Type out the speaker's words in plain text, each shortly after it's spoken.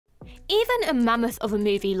Even a mammoth of a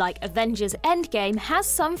movie like Avengers Endgame has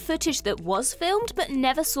some footage that was filmed but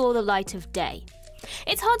never saw the light of day.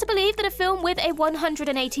 It's hard to believe that a film with a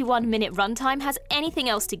 181-minute runtime has anything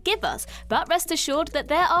else to give us, but rest assured that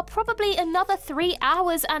there are probably another 3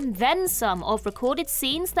 hours and then some of recorded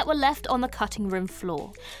scenes that were left on the cutting room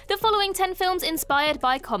floor. The following 10 films inspired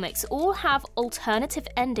by comics all have alternative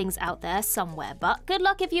endings out there somewhere, but good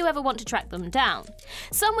luck if you ever want to track them down.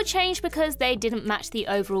 Some were changed because they didn't match the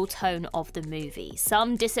overall tone of the movie.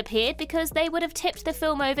 Some disappeared because they would have tipped the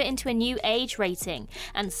film over into a new age rating,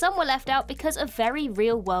 and some were left out because of very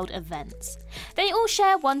real-world events. They all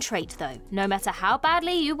share one trait though: no matter how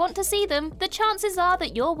badly you want to see them, the chances are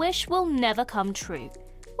that your wish will never come true.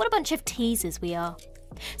 What a bunch of teasers we are.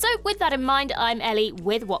 So with that in mind, I'm Ellie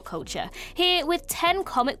with What Culture, here with 10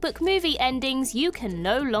 comic book movie endings you can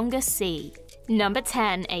no longer see. Number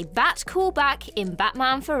 10, a Bat callback in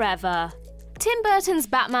Batman Forever. Tim Burton's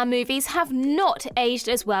Batman movies have not aged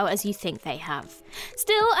as well as you think they have.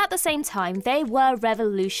 Still, at the same time, they were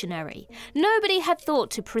revolutionary. Nobody had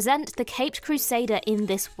thought to present the Caped Crusader in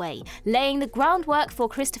this way, laying the groundwork for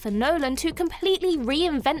Christopher Nolan to completely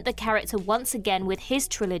reinvent the character once again with his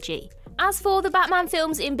trilogy. As for the Batman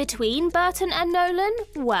films in between Burton and Nolan,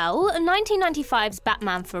 well, 1995's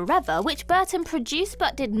Batman Forever, which Burton produced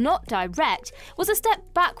but did not direct, was a step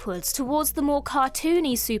backwards towards the more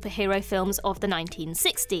cartoony superhero films of the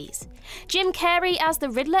 1960s. Jim Carrey as the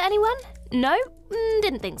Riddler, anyone? No?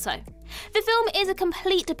 Didn't think so. The film is a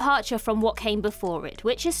complete departure from what came before it,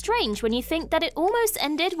 which is strange when you think that it almost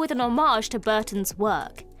ended with an homage to Burton's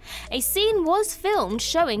work. A scene was filmed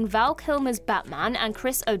showing Val Kilmer's Batman and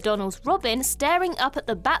Chris O'Donnell's Robin staring up at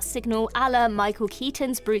the bat signal a la Michael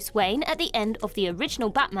Keaton's Bruce Wayne at the end of the original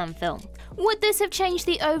Batman film. Would this have changed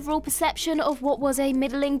the overall perception of what was a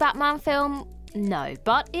middling Batman film? No,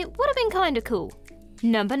 but it would have been kinda cool.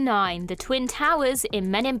 Number 9, the Twin Towers in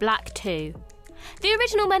Men in Black 2. The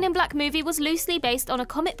original Men in Black movie was loosely based on a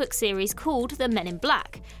comic book series called The Men in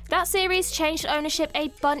Black. That series changed ownership a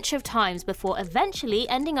bunch of times before eventually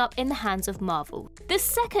ending up in the hands of Marvel. The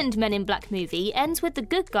second Men in Black movie ends with the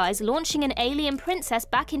good guys launching an alien princess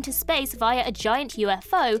back into space via a giant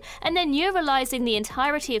UFO and then neuralizing the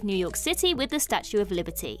entirety of New York City with the Statue of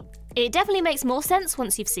Liberty. It definitely makes more sense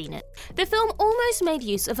once you've seen it. The film almost made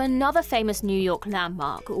use of another famous New York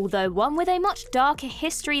landmark, although one with a much darker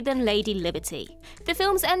history than Lady Liberty. The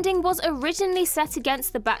film's ending was originally set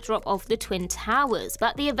against the backdrop of the Twin Towers,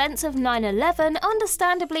 but the events of 9/11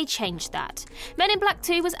 understandably changed that. Men in Black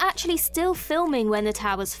 2 was actually still filming when the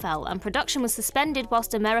towers fell, and production was suspended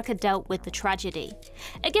whilst America dealt with the tragedy.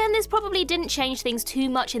 Again, this probably didn't change things too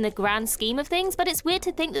much in the grand scheme of things, but it's weird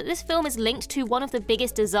to think that this film is linked to one of the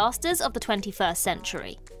biggest disasters of the 21st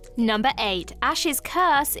century. Number 8, Ash's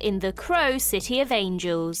Curse in The Crow, City of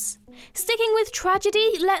Angels. Sticking with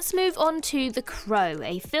tragedy, let's move on to The Crow,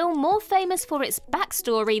 a film more famous for its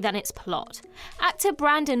backstory than its plot. Actor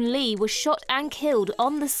Brandon Lee was shot and killed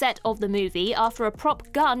on the set of the movie after a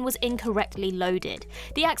prop gun was incorrectly loaded.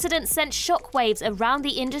 The accident sent shockwaves around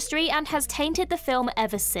the industry and has tainted the film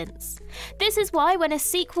ever since. This is why when a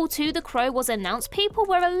sequel to The Crow was announced, people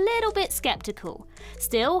were a little bit skeptical.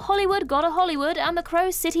 Still, Hollywood got a Hollywood and The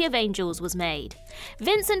Crow City of Angels was made.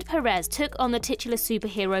 Vincent Perez took on the titular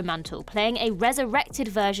superhero mantle, playing a resurrected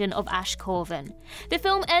version of Ash Corvin. The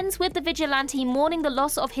film ends with the vigilante mourning the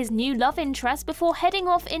loss of his new love interest before heading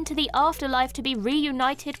off into the afterlife to be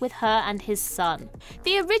reunited with her and his son.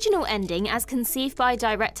 The original ending, as conceived by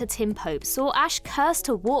director Tim Pope, saw Ash cursed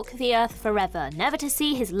to walk the earth forever, never to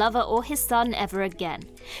see his lover or his son ever again.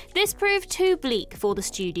 This proved too bleak for the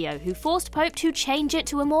studio, who forced Pope to change it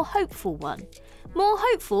to a more hopeful one. More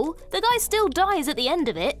hopeful? The guy still dies at the end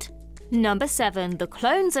of it. Number 7, the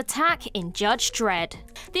clones attack in Judge Dredd.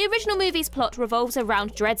 The original movie's plot revolves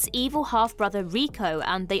around Dredd's evil half-brother Rico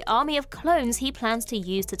and the army of clones he plans to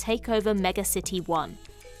use to take over Mega City 1.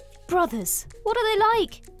 Brothers, what are they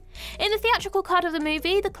like? In the theatrical cut of the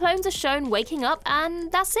movie, the clones are shown waking up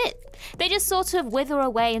and that's it. They just sort of wither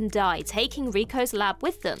away and die, taking Rico's lab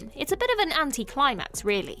with them. It's a bit of an anti-climax,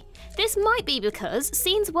 really. This might be because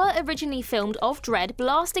scenes were originally filmed of Dredd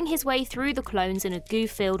blasting his way through the clones in a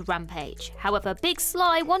goo-filled rampage. However, Big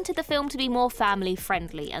Sly wanted the film to be more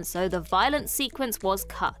family-friendly, and so the violent sequence was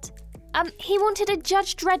cut. He wanted a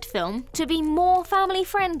Judge Dredd film to be more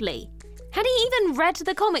family-friendly. Had he even read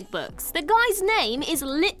the comic books? The guy's name is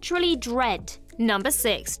literally Dredd. Number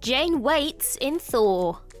 6, Jane Waits in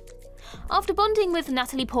Thor. After bonding with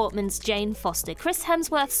Natalie Portman's Jane Foster, Chris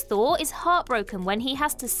Hemsworth's Thor is heartbroken when he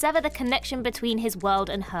has to sever the connection between his world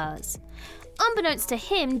and hers. Unbeknownst to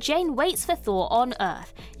him, Jane waits for Thor on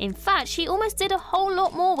Earth. In fact, she almost did a whole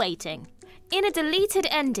lot more waiting. In a deleted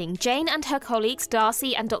ending, Jane and her colleagues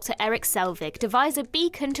Darcy and Dr. Eric Selvig devise a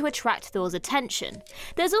beacon to attract Thor's attention.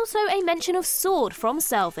 There's also a mention of Sword from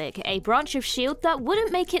Selvig, a branch of S.H.I.E.L.D. that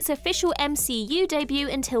wouldn't make its official MCU debut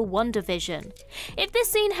until WandaVision. If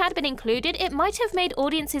this scene had been included, it might have made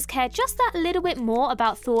audiences care just that little bit more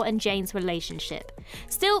about Thor and Jane's relationship.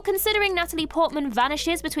 Still, considering Natalie Portman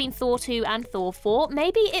vanishes between Thor 2 and Thor 4,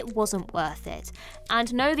 maybe it wasn't worth it.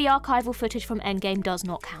 And no, the archival footage from Endgame does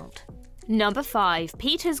not count. Number 5.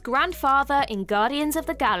 Peter's grandfather in Guardians of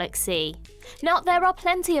the Galaxy. Now, there are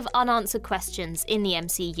plenty of unanswered questions in the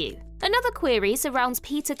MCU. Another query surrounds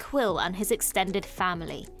Peter Quill and his extended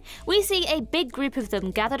family. We see a big group of them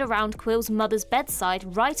gathered around Quill's mother's bedside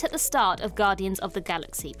right at the start of Guardians of the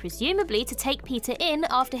Galaxy, presumably to take Peter in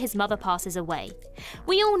after his mother passes away.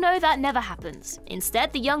 We all know that never happens.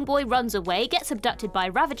 Instead, the young boy runs away, gets abducted by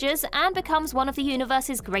Ravagers, and becomes one of the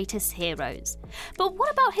universe's greatest heroes. But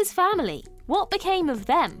what about his family? What became of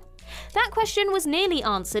them? That question was nearly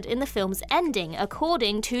answered in the film's ending,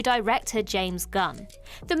 according to director James Gunn.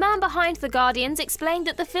 The man behind The Guardians explained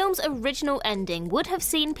that the film's original ending would have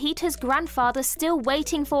seen Peter's grandfather still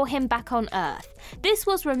waiting for him back on Earth. This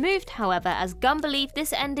was removed, however, as Gunn believed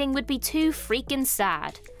this ending would be too freaking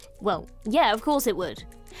sad. Well, yeah, of course it would.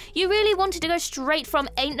 You really wanted to go straight from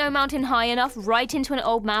Ain't No Mountain High Enough right into an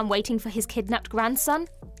old man waiting for his kidnapped grandson?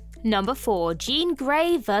 Number 4. Jean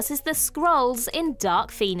Grey versus the Skrulls in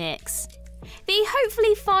Dark Phoenix. The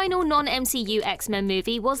hopefully final non-MCU X-Men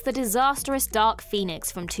movie was the disastrous Dark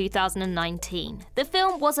Phoenix from 2019. The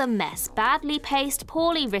film was a mess, badly paced,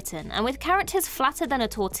 poorly written, and with characters flatter than a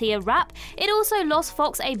tortilla wrap, it also lost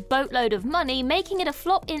Fox a boatload of money, making it a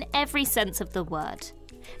flop in every sense of the word.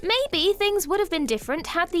 Maybe things would have been different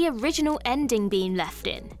had the original ending been left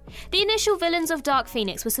in. The initial villains of Dark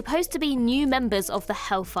Phoenix were supposed to be new members of the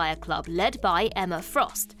Hellfire Club, led by Emma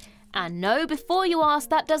Frost. And no, before you ask,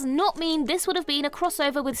 that does not mean this would have been a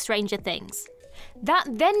crossover with Stranger Things. That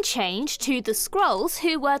then changed to the Skrulls,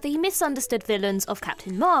 who were the misunderstood villains of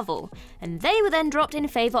Captain Marvel, and they were then dropped in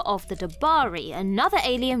favour of the Dabari, another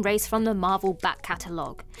alien race from the Marvel back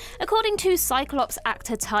catalogue. According to Cyclops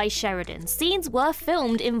actor Ty Sheridan, scenes were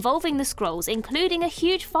filmed involving the Skrulls, including a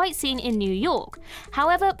huge fight scene in New York.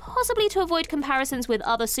 However, possibly to avoid comparisons with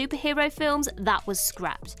other superhero films, that was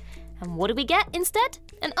scrapped. And what do we get instead?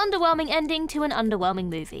 An underwhelming ending to an underwhelming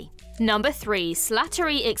movie. Number 3.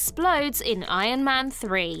 Slattery explodes in Iron Man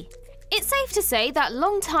 3. It's safe to say that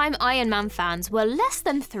longtime Iron Man fans were less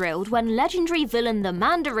than thrilled when legendary villain the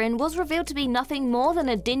Mandarin was revealed to be nothing more than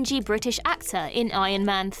a dingy British actor in Iron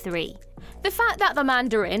Man 3. The fact that the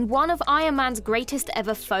Mandarin, one of Iron Man's greatest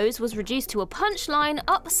ever foes, was reduced to a punchline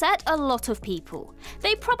upset a lot of people.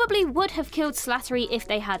 They probably would have killed Slattery if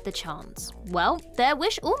they had the chance. Well, their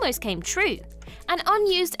wish almost came true. An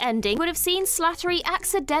unused ending would have seen Slattery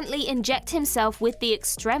accidentally inject himself with the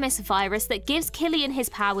Extremis virus that gives Killian his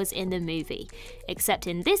powers in the movie. Except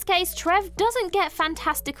in this case, Trev doesn't get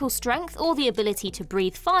fantastical strength or the ability to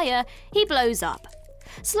breathe fire, he blows up.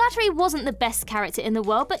 Slattery wasn't the best character in the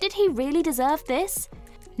world, but did he really deserve this?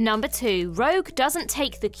 Number 2. Rogue doesn't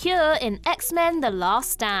take the cure in X-Men The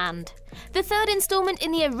Last Stand. The third installment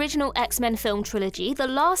in the original X-Men film trilogy, The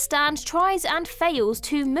Last Stand tries and fails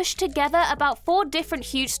to mush together about 4 different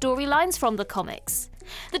huge storylines from the comics.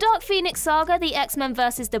 The Dark Phoenix saga, the X-Men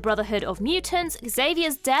vs. the Brotherhood of Mutants,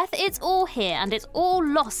 Xavier's death, it's all here and it's all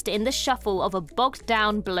lost in the shuffle of a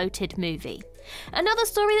bogged-down, bloated movie. Another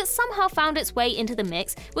story that somehow found its way into the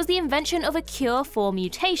mix was the invention of a cure for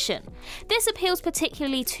mutation. This appeals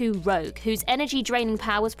particularly to Rogue, whose energy-draining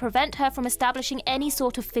powers prevent her from establishing any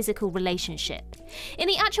sort of physical relationship. In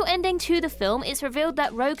the actual ending to the film, it's revealed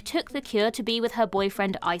that Rogue took the cure to be with her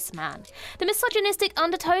boyfriend Iceman. The misogynistic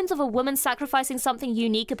undertones of a woman sacrificing something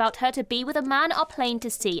unique about her to be with a man are plain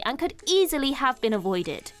to see and could easily have been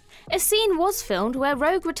avoided. A scene was filmed where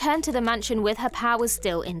Rogue returned to the mansion with her powers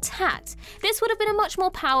still intact. This would have been a much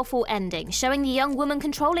more powerful ending, showing the young woman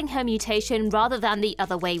controlling her mutation rather than the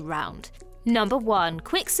other way round. Number 1.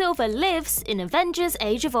 Quicksilver lives in Avengers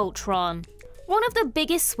Age of Ultron. One of the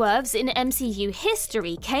biggest swerves in MCU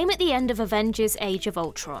history came at the end of Avengers Age of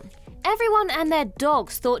Ultron. Everyone and their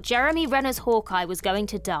dogs thought Jeremy Renner's Hawkeye was going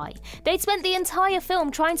to die. They'd spent the entire film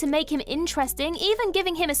trying to make him interesting, even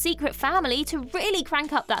giving him a secret family to really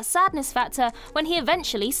crank up that sadness factor when he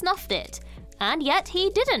eventually snuffed it. And yet he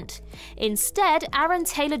didn't. Instead, Aaron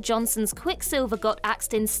Taylor Johnson's Quicksilver got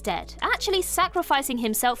axed instead, actually sacrificing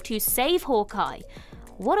himself to save Hawkeye.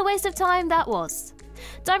 What a waste of time that was.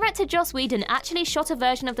 Director Joss Whedon actually shot a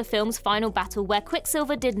version of the film's final battle where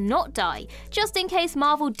Quicksilver did not die, just in case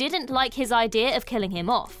Marvel didn't like his idea of killing him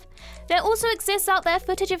off. There also exists out there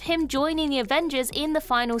footage of him joining the Avengers in the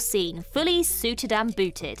final scene, fully suited and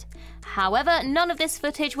booted. However, none of this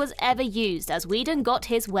footage was ever used as Whedon got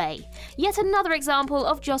his way. Yet another example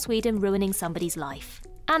of Joss Whedon ruining somebody's life.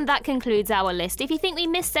 And that concludes our list. If you think we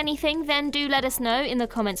missed anything, then do let us know in the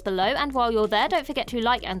comments below, and while you're there, don't forget to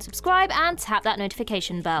like and subscribe and tap that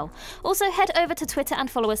notification bell. Also, head over to Twitter and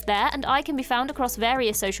follow us there, and I can be found across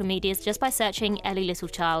various social medias just by searching Ellie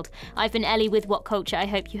Littlechild. I've been Ellie with What Culture. I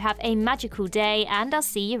hope you have a magical day, and I'll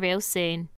see you real soon.